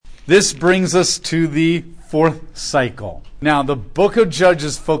This brings us to the fourth cycle. Now, the book of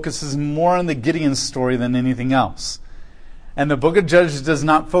Judges focuses more on the Gideon story than anything else. And the book of Judges does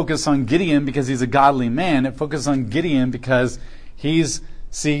not focus on Gideon because he's a godly man. It focuses on Gideon because Gideon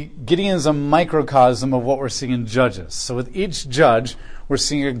is a microcosm of what we're seeing in Judges. So with each judge, we're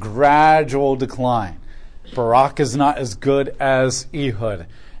seeing a gradual decline. Barak is not as good as Ehud.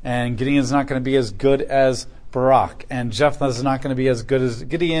 And Gideon is not going to be as good as Barak. And Jephthah is not going to be as good as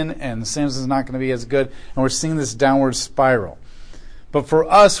Gideon. And Samson is not going to be as good. And we're seeing this downward spiral. But for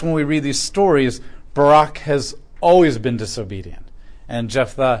us, when we read these stories, Barak has always been disobedient. And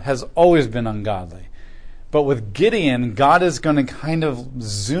Jephthah has always been ungodly. But with Gideon, God is going to kind of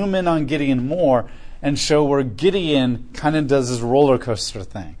zoom in on Gideon more and show where Gideon kind of does his roller coaster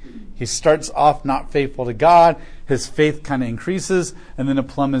thing. He starts off not faithful to God, his faith kind of increases, and then it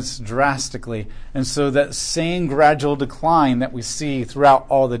plummets drastically. And so that same gradual decline that we see throughout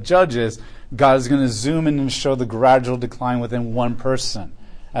all the judges, God is going to zoom in and show the gradual decline within one person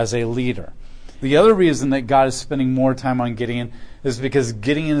as a leader. The other reason that God is spending more time on Gideon is because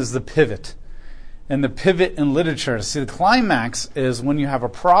Gideon is the pivot. And the pivot in literature, see, the climax is when you have a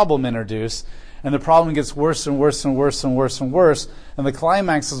problem introduced, and the problem gets worse and worse and worse and worse and worse. And the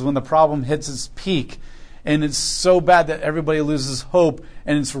climax is when the problem hits its peak. And it's so bad that everybody loses hope.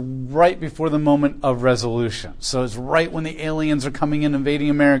 And it's right before the moment of resolution. So it's right when the aliens are coming in,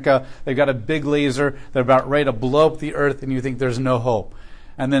 invading America. They've got a big laser. They're about ready to blow up the earth. And you think there's no hope.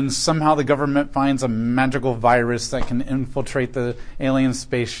 And then somehow the government finds a magical virus that can infiltrate the alien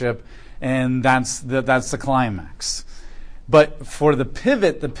spaceship. And that's the climax. But for the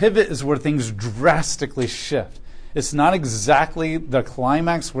pivot is where things drastically shift. It's not exactly the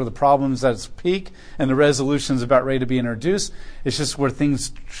climax where the problem's at its peak and the resolution's about ready to be introduced. It's just where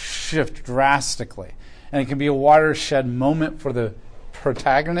things shift drastically. And it can be a watershed moment for the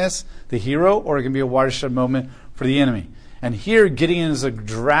protagonist, the hero, or it can be a watershed moment for the enemy. And here, Gideon is a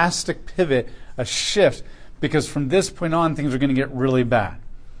drastic pivot, a shift, because from this point on, things are going to get really bad.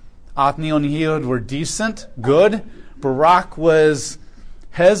 Othniel and Ehud were decent, good. Barak was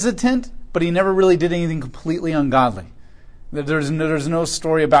hesitant, but he never really did anything completely ungodly. There's no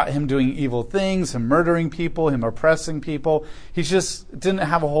story about him doing evil things, him murdering people, him oppressing people. He just didn't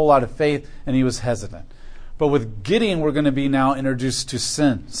have a whole lot of faith, and he was hesitant. But with Gideon, we're going to be now introduced to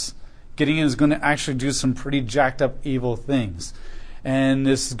sins. Gideon is going to actually do some pretty jacked up evil things. And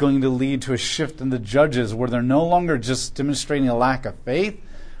this is going to lead to a shift in the judges where they're no longer just demonstrating a lack of faith,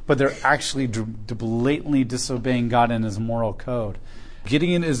 but they're actually blatantly disobeying God and his moral code.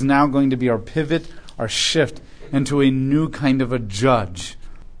 Gideon is now going to be our pivot, our shift into a new kind of a judge,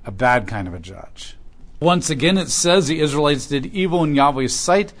 a bad kind of a judge. Once again, it says the Israelites did evil in Yahweh's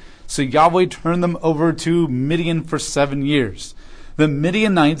sight, so Yahweh turned them over to Midian for 7 years. The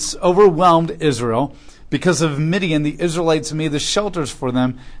Midianites overwhelmed Israel. Because of Midian, the Israelites made the shelters for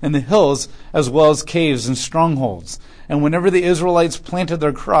them in the hills, as well as caves and strongholds. And whenever the Israelites planted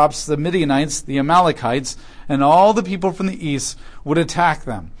their crops, the Midianites, the Amalekites, and all the people from the east would attack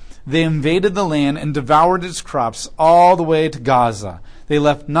them. They invaded the land and devoured its crops all the way to Gaza. They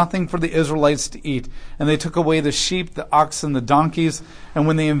left nothing for the Israelites to eat, and they took away the sheep, the oxen, the donkeys. And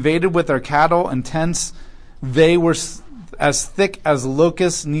when they invaded with their cattle and tents, they were as thick as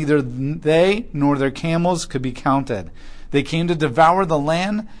locusts, neither they nor their camels could be counted. They came to devour the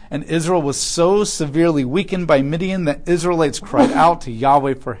land, and Israel was so severely weakened by Midian that Israelites cried out to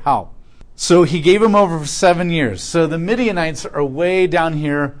Yahweh for help. So he gave them over for 7 years. So the Midianites are way down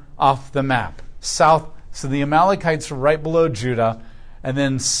here off the map, south. So the Amalekites are right below Judah, and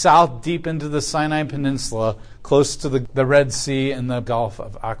then south deep into the Sinai Peninsula, close to the Red Sea and the Gulf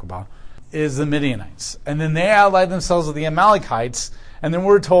of Aqaba, is the Midianites. And then they allied themselves with the Amalekites, and then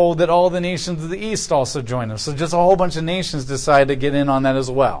we're told that all the nations of the east also join them. So just a whole bunch of nations decide to get in on that as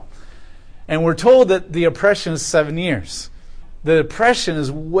well. And we're told that the oppression is 7 years. The oppression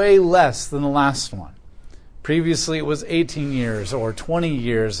is way less than the last one. Previously it was 18 years or 20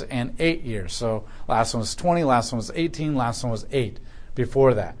 years and 8 years. So last one was 20, last one was 18, last one was 8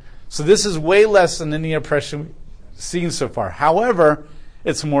 before that. So this is way less than any oppression seen so far. However,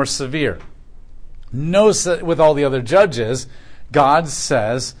 it's more severe. Notice that with all the other judges, God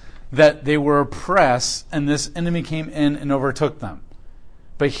says that they were oppressed and this enemy came in and overtook them.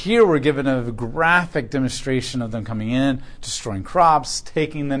 But here we're given a graphic demonstration of them coming in, destroying crops,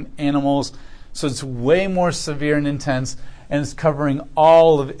 taking them animals. So it's way more severe and intense, and it's covering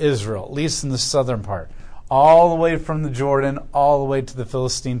all of Israel, at least in the southern part, all the way from the Jordan, all the way to the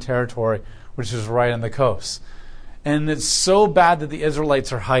Philistine territory, which is right on the coast. And it's so bad that the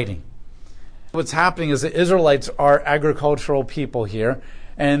Israelites are hiding. What's happening is the Israelites are agricultural people here,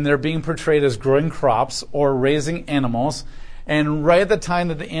 and they're being portrayed as growing crops or raising animals. And right at the time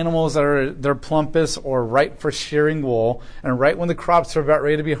that the animals are their plumpest or ripe for shearing wool, and right when the crops are about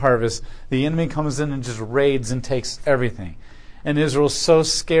ready to be harvested, the enemy comes in and just raids and takes everything. And Israel's so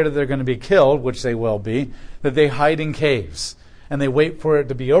scared that they're going to be killed, which they will be, that they hide in caves. And they wait for it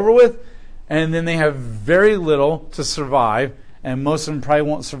to be over with, and then they have very little to survive, and most of them probably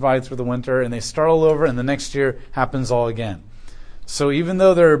won't survive through the winter, and they start all over, and the next year happens all again. So even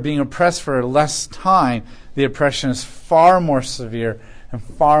though they're being oppressed for less time, the oppression is far more severe and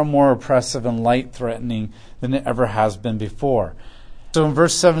far more oppressive and life-threatening than it ever has been before. So in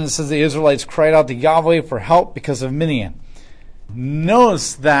verse 7 it says the Israelites cried out to Yahweh for help because of Midian.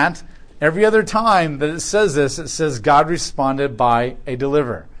 Notice that every other time that it says this, it says God responded by a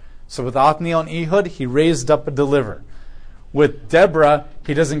deliverer. So with Othniel and Ehud, he raised up a deliverer. With Deborah,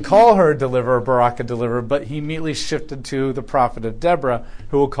 he doesn't call her a deliverer, Barak a deliverer, but he immediately shifted to the prophet of Deborah,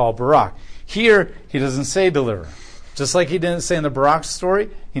 who will call Barak. Here, he doesn't say deliverer. Just like he didn't say in the Barak story,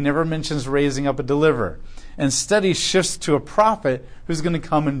 he never mentions raising up a deliverer. Instead, he shifts to a prophet who's going to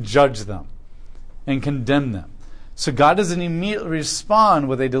come and judge them and condemn them. So God doesn't immediately respond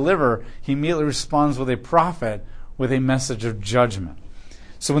with a deliverer. He immediately responds with a prophet with a message of judgment.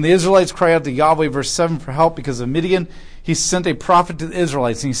 So when the Israelites cry out to Yahweh, verse 7, for help because of Midian, he sent a prophet to the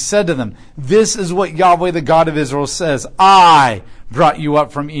Israelites, and he said to them, this is what Yahweh, the God of Israel, says. I brought you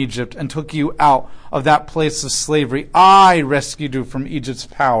up from Egypt and took you out of that place of slavery. I rescued you from Egypt's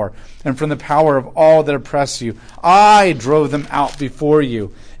power and from the power of all that oppress you. I drove them out before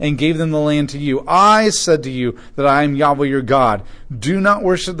you and gave them the land to you. I said to you that I am Yahweh your God. Do not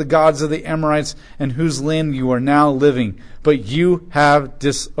worship the gods of the Amorites in whose land you are now living, but you have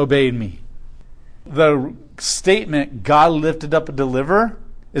disobeyed me. The statement, God lifted up a deliverer,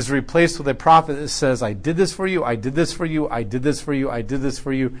 is replaced with a prophet that says, I did this for you, I did this for you, I did this for you, I did this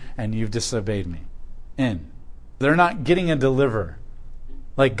for you, and you've disobeyed me. They're not getting a deliverer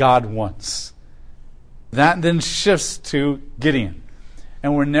like God wants. That then shifts to Gideon.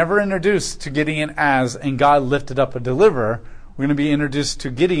 And we're never introduced to Gideon as, and God lifted up a deliverer. We're going to be introduced to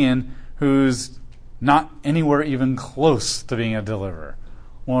Gideon, who's not anywhere even close to being a deliverer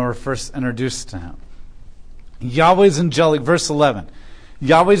when we're first introduced to him. Yahweh's angelic, verse 11.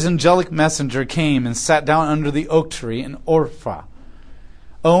 Yahweh's angelic messenger came and sat down under the oak tree in Ophrah,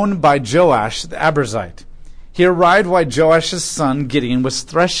 owned by Joash the Abiezrite. He arrived while Joash's son Gideon was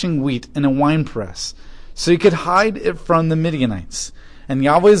threshing wheat in a winepress, so he could hide it from the Midianites. And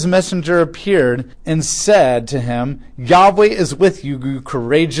Yahweh's messenger appeared and said to him, Yahweh is with you, you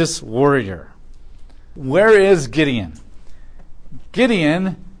courageous warrior. Where is Gideon?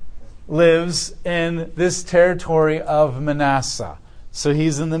 Gideon lives in this territory of Manasseh. So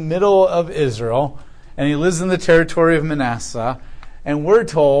he's in the middle of Israel, and he lives in the territory of Manasseh, and we're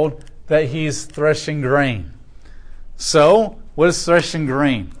told that he's threshing grain. So, what is threshing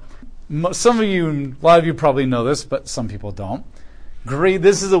grain? Some of you, a lot of you probably know this, but some people don't.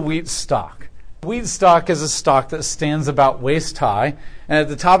 This is a wheat stalk. Wheat stalk is a stalk that stands about waist high, and at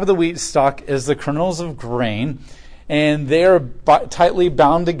the top of the wheat stalk is the kernels of grain, and they are tightly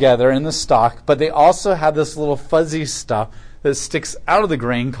bound together in the stalk, but they also have this little fuzzy stuff that sticks out of the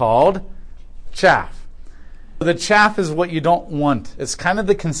grain called chaff. The chaff is what you don't want. It's kind of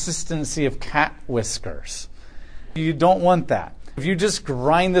the consistency of cat whiskers. You don't want that. If you just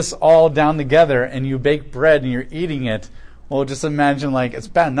grind this all down together and you bake bread and you're eating it, well, just imagine it's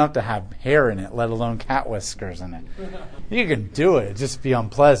bad enough to have hair in it, let alone cat whiskers in it. You can do it. It'd just be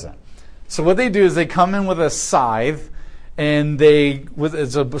unpleasant. So what they do is they come in with a scythe, and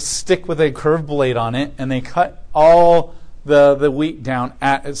it's a stick with a curved blade on it, and they cut all the wheat down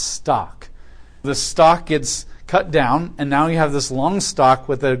at its stalk. The stalk gets cut down, and now you have this long stalk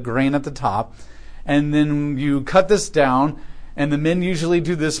with a grain at the top, and then you cut this down, and the men usually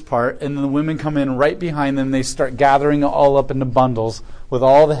do this part, and then the women come in right behind them. They start gathering it all up into bundles with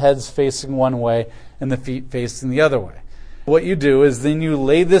all the heads facing one way and the feet facing the other way. What you do is then you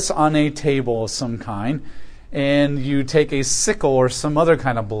lay this on a table of some kind, and you take a sickle or some other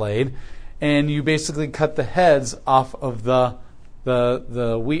kind of blade, and you basically cut the heads off of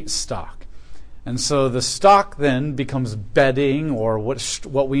the wheat stalk. And so the stalk then becomes bedding, or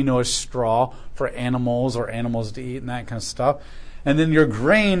what we know as straw for animals or animals to eat and that kind of stuff. And then your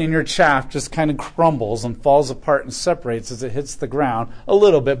grain and your chaff just kind of crumbles and falls apart and separates as it hits the ground a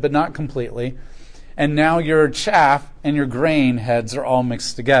little bit, but not completely. And now your chaff and your grain heads are all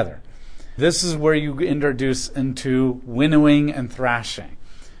mixed together. This is where you introduce into winnowing and thrashing.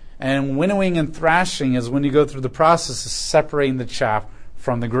 And winnowing and thrashing is when you go through the process of separating the chaff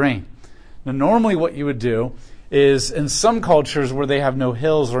from the grain. Now, normally what you would do is in some cultures where they have no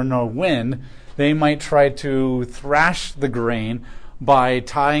hills or no wind, they might try to thrash the grain by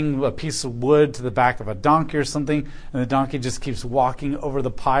tying a piece of wood to the back of a donkey or something, and the donkey just keeps walking over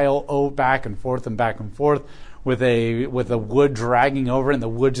the pile, back and forth with a wood dragging over it, and the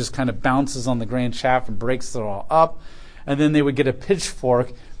wood just kind of bounces on the grain chaff and breaks it all up. And then they would get a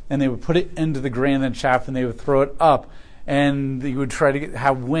pitchfork and they would put it into the grain and the chaff, and they would throw it up, and you would try to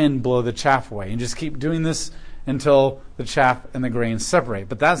have wind blow the chaff away, and just keep doing this until the chaff and the grain separate.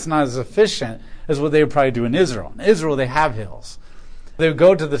 But that's not as efficient as what they would probably do in Israel. In Israel, they have hills. They would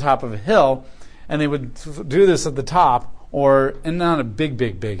go to the top of a hill, and they would do this at the top, and not a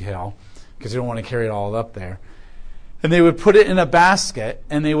big hill, because you don't want to carry it all up there. And they would put it in a basket,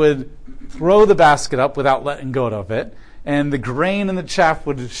 and they would throw the basket up without letting go of it, and the grain and the chaff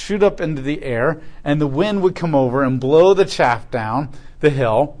would shoot up into the air, and the wind would come over and blow the chaff down the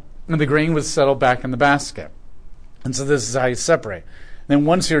hill, and the grain would settle back in the basket. And so this is how you separate. Then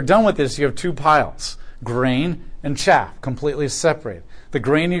once you're done with this, you have two piles, grain and chaff, completely separated. The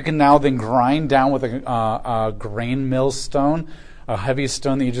grain you can now then grind down with a grain mill stone, a heavy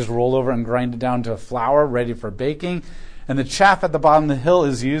stone that you just roll over and grind it down to a flour ready for baking. And the chaff at the bottom of the hill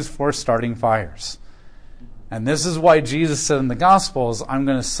is used for starting fires. And this is why Jesus said in the Gospels, I'm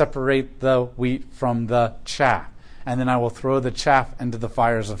going to separate the wheat from the chaff, and then I will throw the chaff into the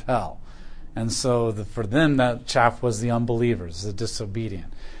fires of hell. And so for them, that chaff was the unbelievers, the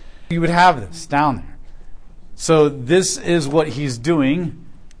disobedient. You would have this down there. So this is what he's doing.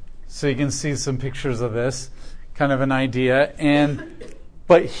 So you can see some pictures of this, kind of an idea.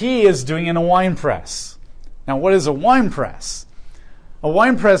 But he is doing in a wine press. Now, what is a wine press? A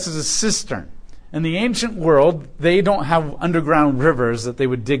wine press is a cistern. In the ancient world, they don't have underground rivers that they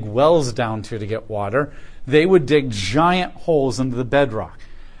would dig wells down to get water. They would dig giant holes into the bedrock.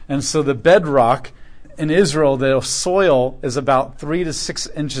 And so the bedrock in Israel, the soil is about 3 to 6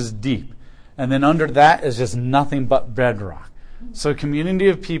 inches deep. And then under that is just nothing but bedrock. So a community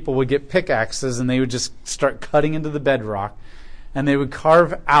of people would get pickaxes and they would just start cutting into the bedrock, and they would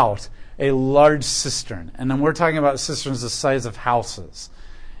carve out a large cistern. And then we're talking about cisterns the size of houses.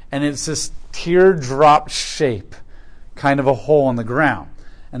 And it's this teardrop shape, kind of a hole in the ground.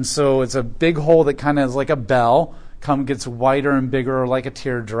 And so it's a big hole that kind of is like a bell, gets wider and bigger, like a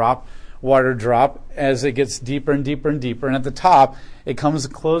teardrop, water drop, as it gets deeper and deeper and deeper. And at the top, it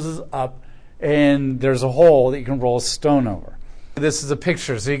closes up, and there's a hole that you can roll a stone over. This is a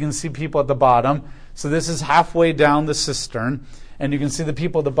picture, so you can see people at the bottom. So this is halfway down the cistern, and you can see the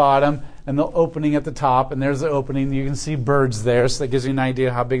people at the bottom and the opening at the top, and there's the opening. You can see birds there, so that gives you an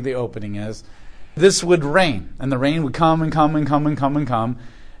idea how big the opening is. This would rain, and the rain would come and come and come and come and come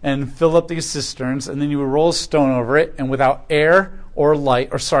and fill up these cisterns, and then you would roll a stone over it, and without light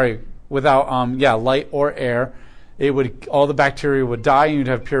or air, all the bacteria would die, and you'd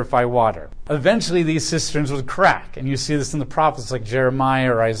have purified water. Eventually, these cisterns would crack, and you see this in the prophets like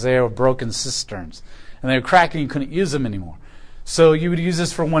Jeremiah or Isaiah, broken cisterns, and they would crack, and you couldn't use them anymore. So you would use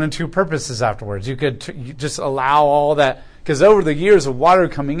this for one of two purposes afterwards. You could just allow all that, because over the years of water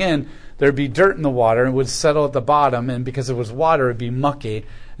coming in, there'd be dirt in the water, and it would settle at the bottom, and because it was water, it'd be mucky,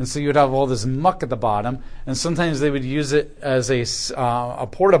 and so you'd have all this muck at the bottom, and sometimes they would use it as a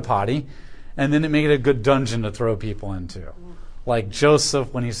porta potty, and then it made it a good dungeon to throw people into. Like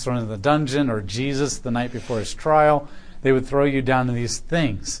Joseph when he's thrown into the dungeon, or Jesus the night before his trial, they would throw you down to these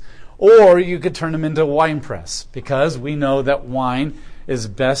things. Or you could turn them into a wine press, because we know that wine is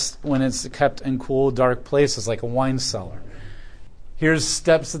best when it's kept in cool, dark places, like a wine cellar. Here's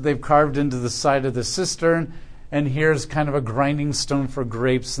steps that they've carved into the side of the cistern, and here's kind of a grinding stone for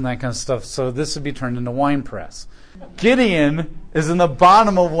grapes and that kind of stuff. So this would be turned into a wine press. Gideon is in the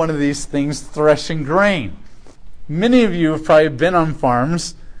bottom of one of these things threshing grain. Many of you have probably been on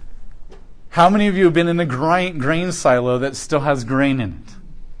farms. How many of you have been in a grain silo that still has grain in it?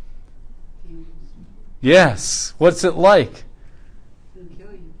 Yes. What's it like?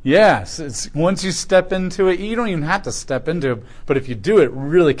 Yes. It's once you step into it, you don't even have to step into it, but if you do, it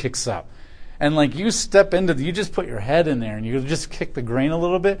really kicks up. And like you step into you just put your head in there and you just kick the grain a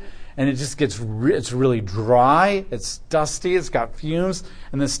little bit, and it just gets it's really dry, it's dusty, it's got fumes,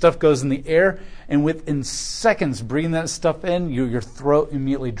 and this stuff goes in the air, and within seconds breathing that stuff in, your throat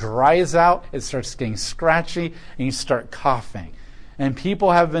immediately dries out, it starts getting scratchy, and you start coughing. And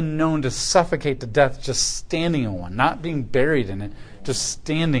people have been known to suffocate to death just standing in one, not being buried in it, just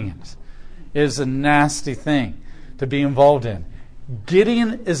standing in it. It is a nasty thing to be involved in.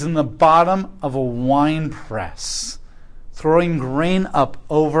 Gideon is in the bottom of a wine press, throwing grain up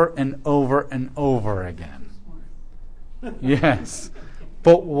over and over and over again. Yes.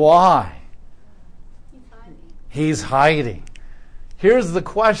 But why? He's hiding. Here's the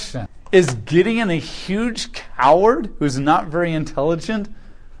question. Is Gideon a huge coward who's not very intelligent?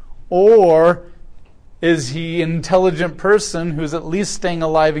 Or is he an intelligent person who's at least staying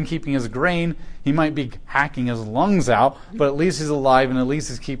alive and keeping his grain? He might be hacking his lungs out, but at least he's alive and at least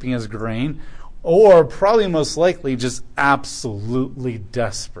he's keeping his grain. Or probably most likely just absolutely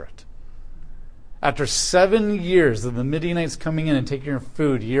desperate. After 7 years of the Midianites coming in and taking your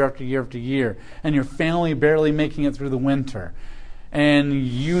food year after year after year, and your family barely making it through the winter, and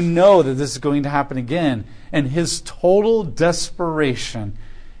you know that this is going to happen again, and his total desperation,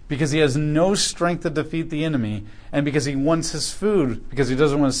 because he has no strength to defeat the enemy, and because he wants his food, because he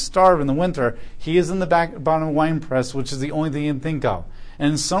doesn't want to starve in the winter, he is in the bottom wine press, which is the only thing he can think of.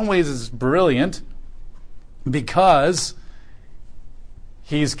 And in some ways it's brilliant, because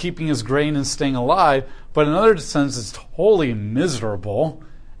he's keeping his grain and staying alive, but in another sense it's totally miserable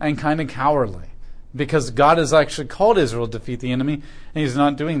and kind of cowardly, because God has actually called Israel to defeat the enemy, and he's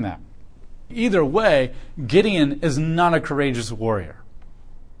not doing that. Either way, Gideon is not a courageous warrior.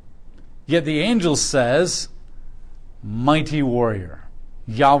 Yet the angel says, mighty warrior,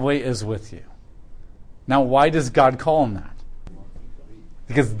 Yahweh is with you. Now, why does God call him that?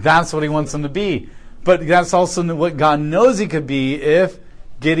 Because that's what he wants him to be. But that's also what God knows he could be if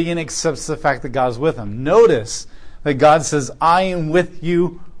Gideon accepts the fact that God's with him. Notice that God says, I am with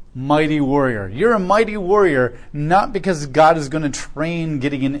you, mighty warrior. You're a mighty warrior, not because God is going to train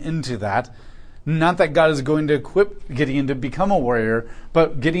Gideon into that, not that God is going to equip Gideon to become a warrior,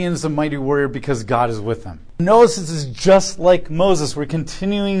 but Gideon is a mighty warrior because God is with him. Notice this is just like Moses. We're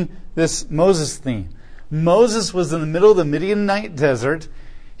continuing this Moses theme. Moses was in the middle of the Midianite desert.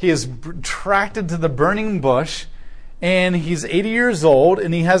 He is attracted to the burning bush, and he's 80 years old,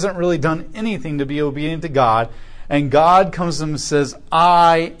 and he hasn't really done anything to be obedient to God. And God comes to him and says,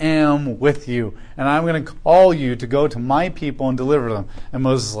 I am with you, and I'm going to call you to go to my people and deliver them. And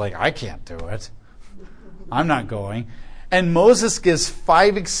Moses is like, I can't do it. I'm not going. And Moses gives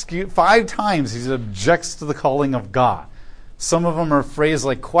 5 times he objects to the calling of God. Some of them are phrased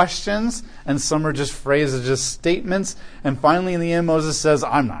like questions, and some are just phrased as just statements. And finally, in the end, Moses says,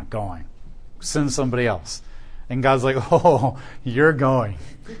 I'm not going. Send somebody else. And God's like, oh, you're going.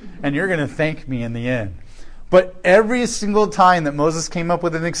 And you're going to thank me in the end. But every single time that Moses came up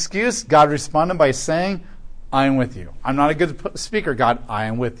with an excuse, God responded by saying, I am with you. I'm not a good speaker, God. I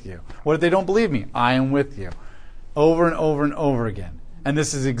am with you. What if they don't believe me? I am with you. Over and over and over again. And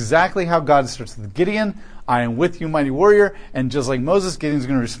this is exactly how God starts with Gideon. I am with you, mighty warrior. And just like Moses, Gideon's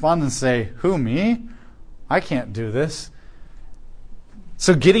going to respond and say, who, me? I can't do this.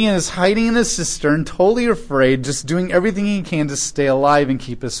 So Gideon is hiding in his cistern, totally afraid, just doing everything he can to stay alive and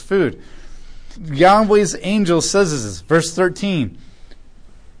keep his food. Yahweh's angel says this, verse 13.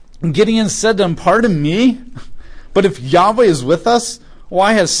 Gideon said to him, pardon me, but if Yahweh is with us,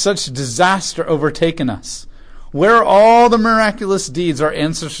 why has such disaster overtaken us? Where are all the miraculous deeds our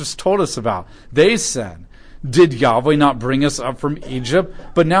ancestors told us about? They said, did Yahweh not bring us up from Egypt?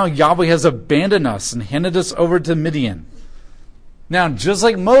 But now Yahweh has abandoned us and handed us over to Midian. Now, just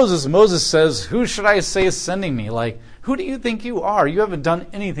like Moses says, who should I say is sending me? Like, who do you think you are? You haven't done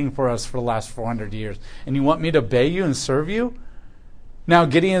anything for us for the last 400 years. And you want me to obey you and serve you? Now,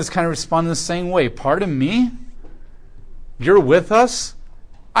 Gideon is kind of responding the same way. Pardon me? You're with us?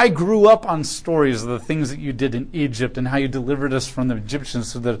 I grew up on stories of the things that you did in Egypt and how you delivered us from the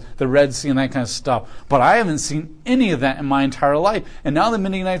Egyptians to the Red Sea and that kind of stuff. But I haven't seen any of that in my entire life. And now the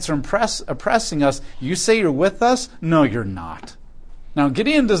Midianites are oppressing us. You say you're with us? No, you're not. Now,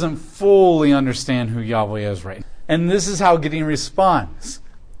 Gideon doesn't fully understand who Yahweh is right now. And this is how Gideon responds.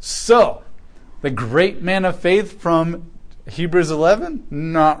 So, the great man of faith from Hebrews 11?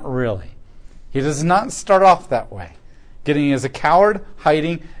 Not really. He does not start off that way. Gideon is a coward,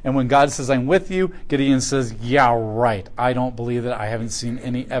 hiding, and when God says, I'm with you, Gideon says, yeah, right. I don't believe it. I haven't seen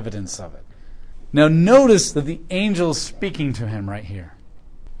any evidence of it. Now, notice that the angel is speaking to him right here.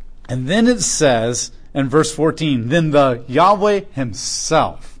 And then it says, in verse 14, then the Yahweh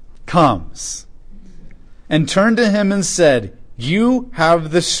himself comes and turned to him and said, you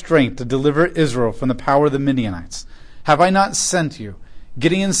have the strength to deliver Israel from the power of the Midianites. Have I not sent you?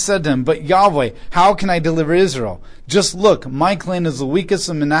 Gideon said to him, but Yahweh, how can I deliver Israel? Just look, my clan is the weakest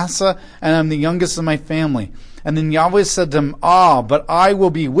of Manasseh, and I'm the youngest of my family. And then Yahweh said to him, but I will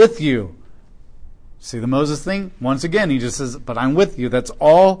be with you. See the Moses thing? Once again, he just says, but I'm with you. That's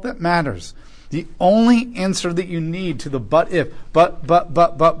all that matters. The only answer that you need to the but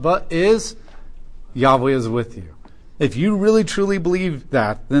is Yahweh is with you. If you really truly believe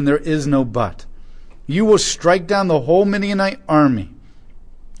that, then there is no but. You will strike down the whole Midianite army.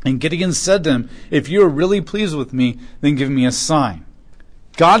 And Gideon said to him, if you are really pleased with me, then give me a sign.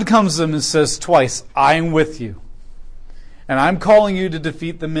 God comes to him and says twice, I am with you. And I'm calling you to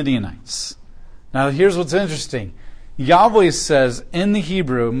defeat the Midianites. Now here's what's interesting. Yahweh says in the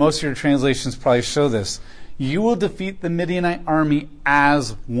Hebrew, most of your translations probably show this, you will defeat the Midianite army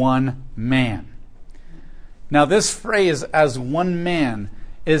as one man. Now this phrase, as one man,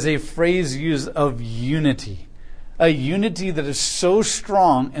 is a phrase used of unity. A unity that is so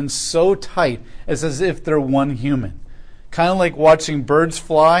strong and so tight, it's as if they're one human. Kind of like watching birds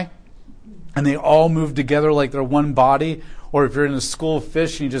fly, and they all move together like they're one body. Or if you're in a school of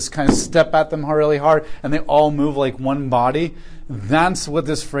fish and you just kind of step at them really hard, and they all move like one body. That's what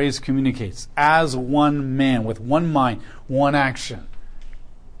this phrase communicates. As one man, with one mind, one action.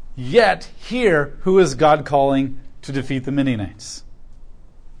 Yet, here, who is God calling to defeat the Midianites?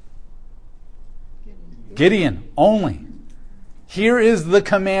 Gideon only. Here is the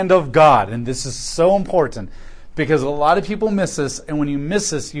command of God, and this is so important because a lot of people miss this, and when you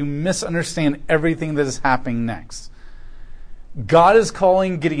miss this, you misunderstand everything that is happening next. God is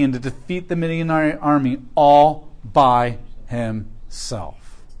calling Gideon to defeat the Midianite army all by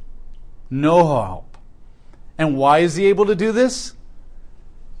himself. No help. And why is he able to do this?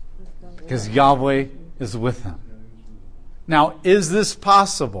 Because Yahweh is with him. Now, is this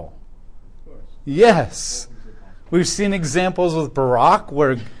possible? Yes. We've seen examples with Barak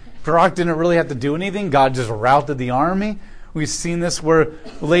where Barak didn't really have to do anything. God just routed the army. We've seen this where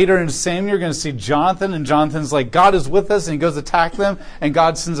later in Samuel you're going to see Jonathan, and Jonathan's like, God is with us, and he goes to attack them, and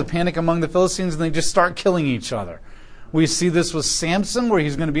God sends a panic among the Philistines, and they just start killing each other. We see this with Samson, where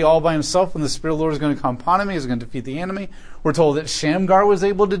he's going to be all by himself, and the Spirit of the Lord is going to come upon him. He's going to defeat the enemy. We're told that Shamgar was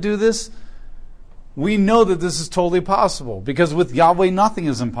able to do this. We know that this is totally possible, because with Yahweh nothing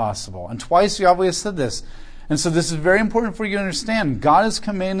is impossible. And twice Yahweh has said this. And so this is very important for you to understand. God is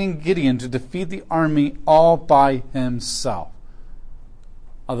commanding Gideon to defeat the army all by himself,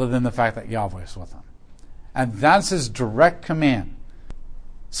 other than the fact that Yahweh is with him. And that's his direct command.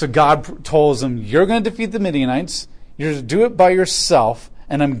 So God tells him, you're going to defeat the Midianites, you're to do it by yourself,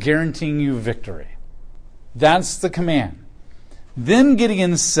 and I'm guaranteeing you victory. That's the command. Then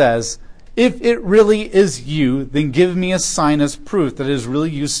Gideon says, if it really is you, then give me a sign as proof that it is really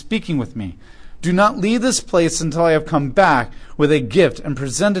you speaking with me. Do not leave this place until I have come back with a gift and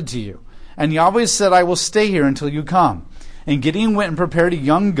presented to you. And Yahweh said, I will stay here until you come. And Gideon went and prepared a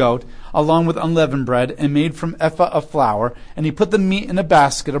young goat along with unleavened bread and made from ephah of flour. And he put the meat in a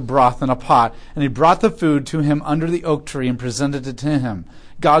basket of broth in a pot. And he brought the food to him under the oak tree and presented it to him.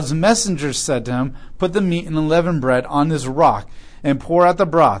 God's messenger said to him, put the meat and unleavened bread on this rock and pour out the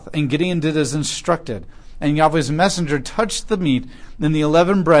broth. And Gideon did as instructed. And Yahweh's messenger touched the meat and the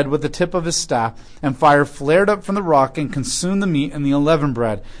unleavened bread with the tip of his staff, and fire flared up from the rock and consumed the meat and the unleavened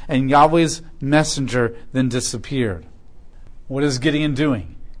bread. And Yahweh's messenger then disappeared. What is Gideon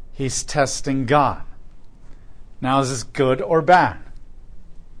doing? He's testing God. Now, is this good or bad?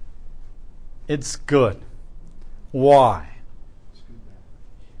 It's good. Why?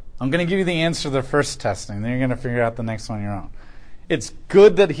 I'm going to give you the answer to the first testing. Then you're going to figure out the next one on your own. It's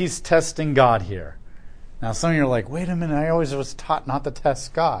good that he's testing God here. Now, some of you are like, wait a minute, I always was taught not to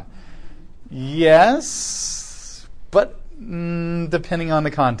test God. Yes, but depending on the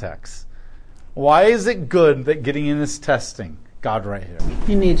context. Why is it good that Gideon is testing God right here?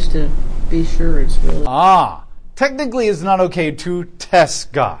 He needs to be sure it's really... Technically it's not okay to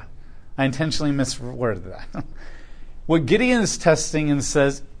test God. I intentionally misworded that. What Gideon is testing and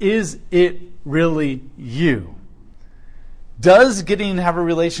says, is it really you? Does Gideon have a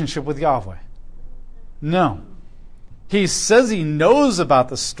relationship with Yahweh? No. He says he knows about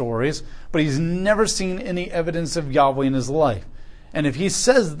the stories, but he's never seen any evidence of Yahweh in his life. And if he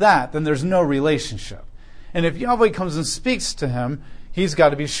says that, then there's no relationship. And if Yahweh comes and speaks to him, he's got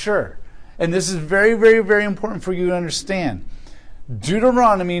to be sure. And this is very, very, very important for you to understand.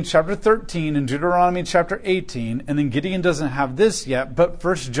 Deuteronomy chapter 13 and Deuteronomy chapter 18, and then Gideon doesn't have this yet, but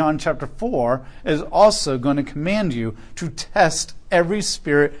 1 John chapter 4 is also going to command you to test every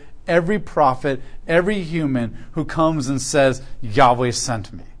spirit, every prophet, every human who comes and says, Yahweh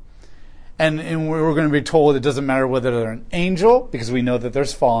sent me. And we're going to be told it doesn't matter whether they're an angel, because we know that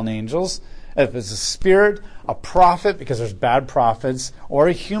there's fallen angels. If it's a spirit, a prophet, because there's bad prophets, or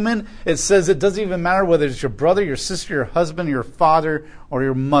a human, it says it doesn't even matter whether it's your brother, your sister, your husband, your father, or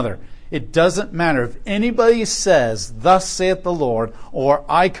your mother. It doesn't matter. If anybody says, thus saith the Lord, or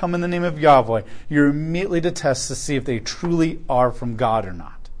I come in the name of Yahweh, you're immediately to test to see if they truly are from God or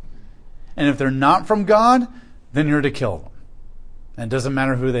not. And if they're not from God, then you're to kill them. And it doesn't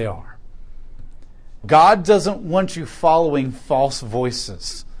matter who they are. God doesn't want you following false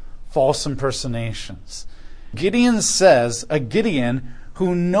voices. false impersonations. Gideon says, a Gideon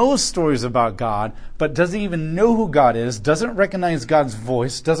who knows stories about God, but doesn't even know who God is, doesn't recognize God's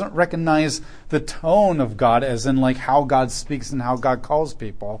voice, doesn't recognize the tone of God, as in like how God speaks and how God calls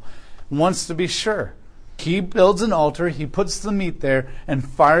people, wants to be sure. He builds an altar, he puts the meat there, and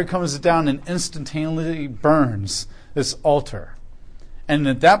fire comes down and instantaneously burns this altar. And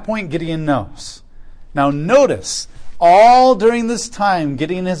at that point, Gideon knows. Now notice, all during this time,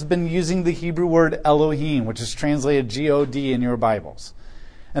 Gideon has been using the Hebrew word Elohim, which is translated G-O-D in your Bibles.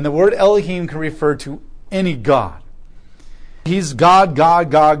 And the word Elohim can refer to any God. He's God,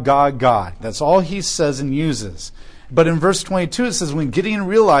 God, God, God, God. That's all he says and uses. But in verse 22 it says, when Gideon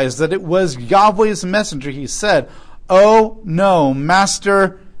realized that it was Yahweh's messenger, he said, "Oh no,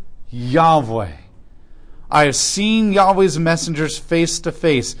 Master Yahweh. I have seen Yahweh's messengers face to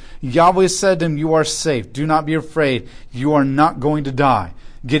face. Yahweh said to him, 'You are safe. Do not be afraid. You are not going to die.'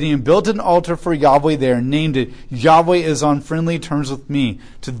 Gideon built an altar for Yahweh there and named it, 'Yahweh is on friendly terms with me.'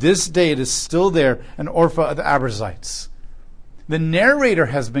 To this day it is still there, an Orpha of the Abrazites." The narrator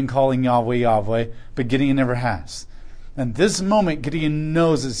has been calling Yahweh Yahweh, but Gideon never has. And this moment, Gideon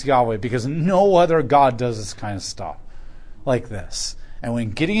knows it's Yahweh because no other God does this kind of stuff like this. And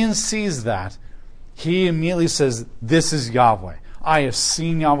when Gideon sees that, he immediately says, "This is Yahweh. I have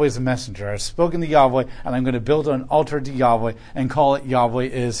seen Yahweh's messenger. I have spoken to Yahweh, and I'm going to build an altar to Yahweh and call it Yahweh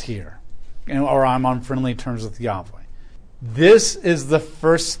is here." Or I'm on friendly terms with Yahweh. This is the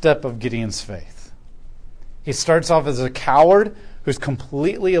first step of Gideon's faith. He starts off as a coward who's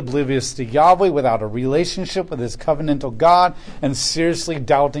completely oblivious to Yahweh, without a relationship with his covenantal God, and seriously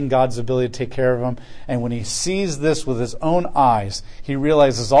doubting God's ability to take care of him. And when he sees this with his own eyes, he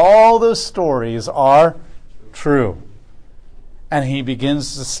realizes all those stories are true. And he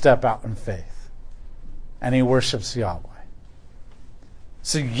begins to step out in faith. And he worships Yahweh.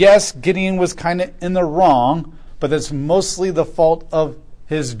 So yes, Gideon was kind of in the wrong, but that's mostly the fault of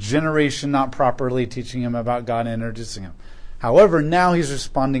his generation not properly teaching him about God and introducing him. However, now he's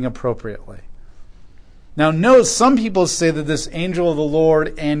responding appropriately. Now note, some people say that this angel of the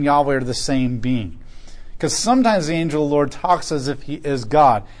Lord and Yahweh are the same being. Because sometimes the angel of the Lord talks as if he is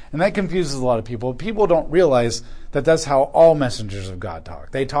God. And that confuses a lot of people. People don't realize that that's how all messengers of God talk.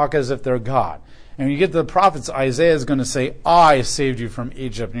 They talk as if they're God. And when you get to the prophets, Isaiah is going to say, "I saved you from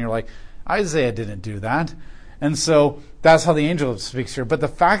Egypt." And you're like, Isaiah didn't do that. And so that's how the angel speaks here. But the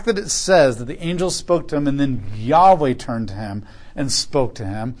fact that it says that the angel spoke to him and then Yahweh turned to him and spoke to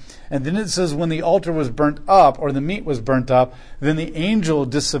him. And then it says when the altar was burnt up, or the meat was burnt up, then the angel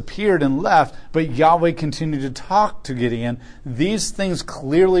disappeared and left, but Yahweh continued to talk to Gideon. These things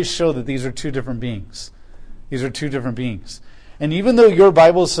clearly show that these are two different beings. These are two different beings. And even though your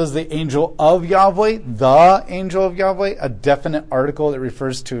Bible says the angel of Yahweh, the angel of Yahweh, a definite article that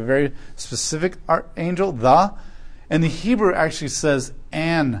refers to a very specific angel, and the Hebrew actually says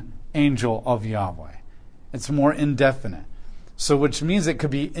an angel of Yahweh. It's more indefinite. So which means it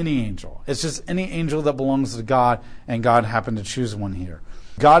could be any angel. It's just any angel that belongs to God, and God happened to choose one here.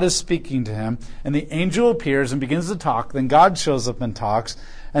 God is speaking to him, and the angel appears and begins to talk. Then God shows up and talks.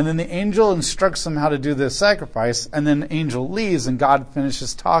 And then the angel instructs them how to do this sacrifice, and then the angel leaves, and God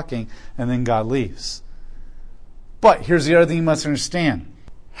finishes talking, and then God leaves. But here's the other thing you must understand.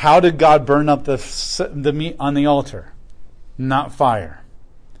 How did God burn up the meat on the altar? Not fire.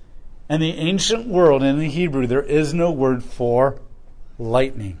 In the ancient world, in the Hebrew, there is no word for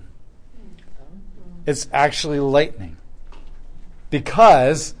lightning. It's actually lightning.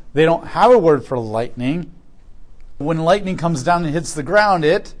 Because they don't have a word for lightning. When lightning comes down and hits the ground,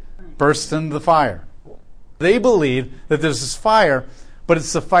 it bursts into the fire. They believe that there's this fire, but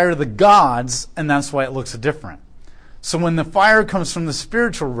it's the fire of the gods, and that's why it looks different. So when the fire comes from the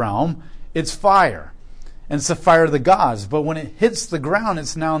spiritual realm, it's fire. And it's the fire of the gods. But when it hits the ground,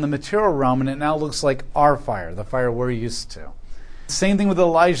 it's now in the material realm, and it now looks like our fire, the fire we're used to. Same thing with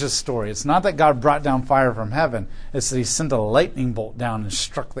Elijah's story. It's not that God brought down fire from heaven. It's that he sent a lightning bolt down and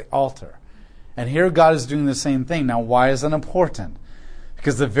struck the altar. And here God is doing the same thing. Now, why is that important?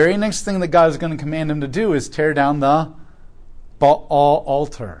 Because the very next thing that God is going to command him to do is tear down the Baal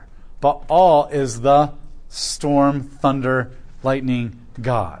altar. Baal is the storm, thunder, lightning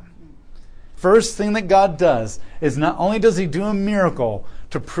God. First thing that God does is not only does he do a miracle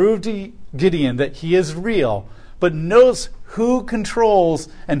to prove to Gideon that he is real, but notice who controls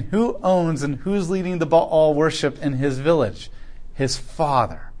and who owns and who's leading the Baal worship in his village. His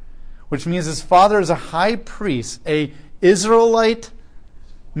father. Which means his father is a high priest, a Israelite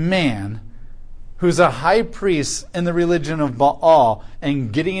man who's a high priest in the religion of Baal,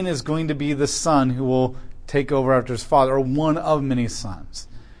 and Gideon is going to be the son who will take over after his father, or one of many sons.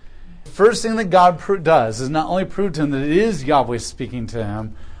 First thing that God does is not only prove to him that it is Yahweh speaking to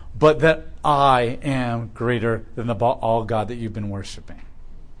him, but that I am greater than the Baal God that you've been worshiping.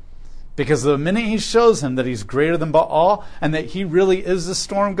 Because the minute he shows him that he's greater than Baal and that he really is the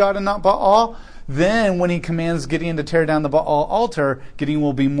storm god and not Baal, then when he commands Gideon to tear down the Baal altar, Gideon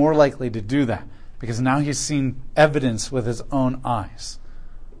will be more likely to do that. Because now he's seen evidence with his own eyes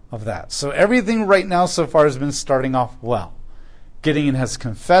of that. So everything right now so far has been starting off well. Gideon has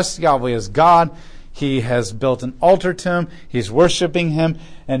confessed Yahweh as God. He has built an altar to him. He's worshiping him.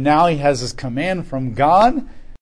 And now he has his command from God.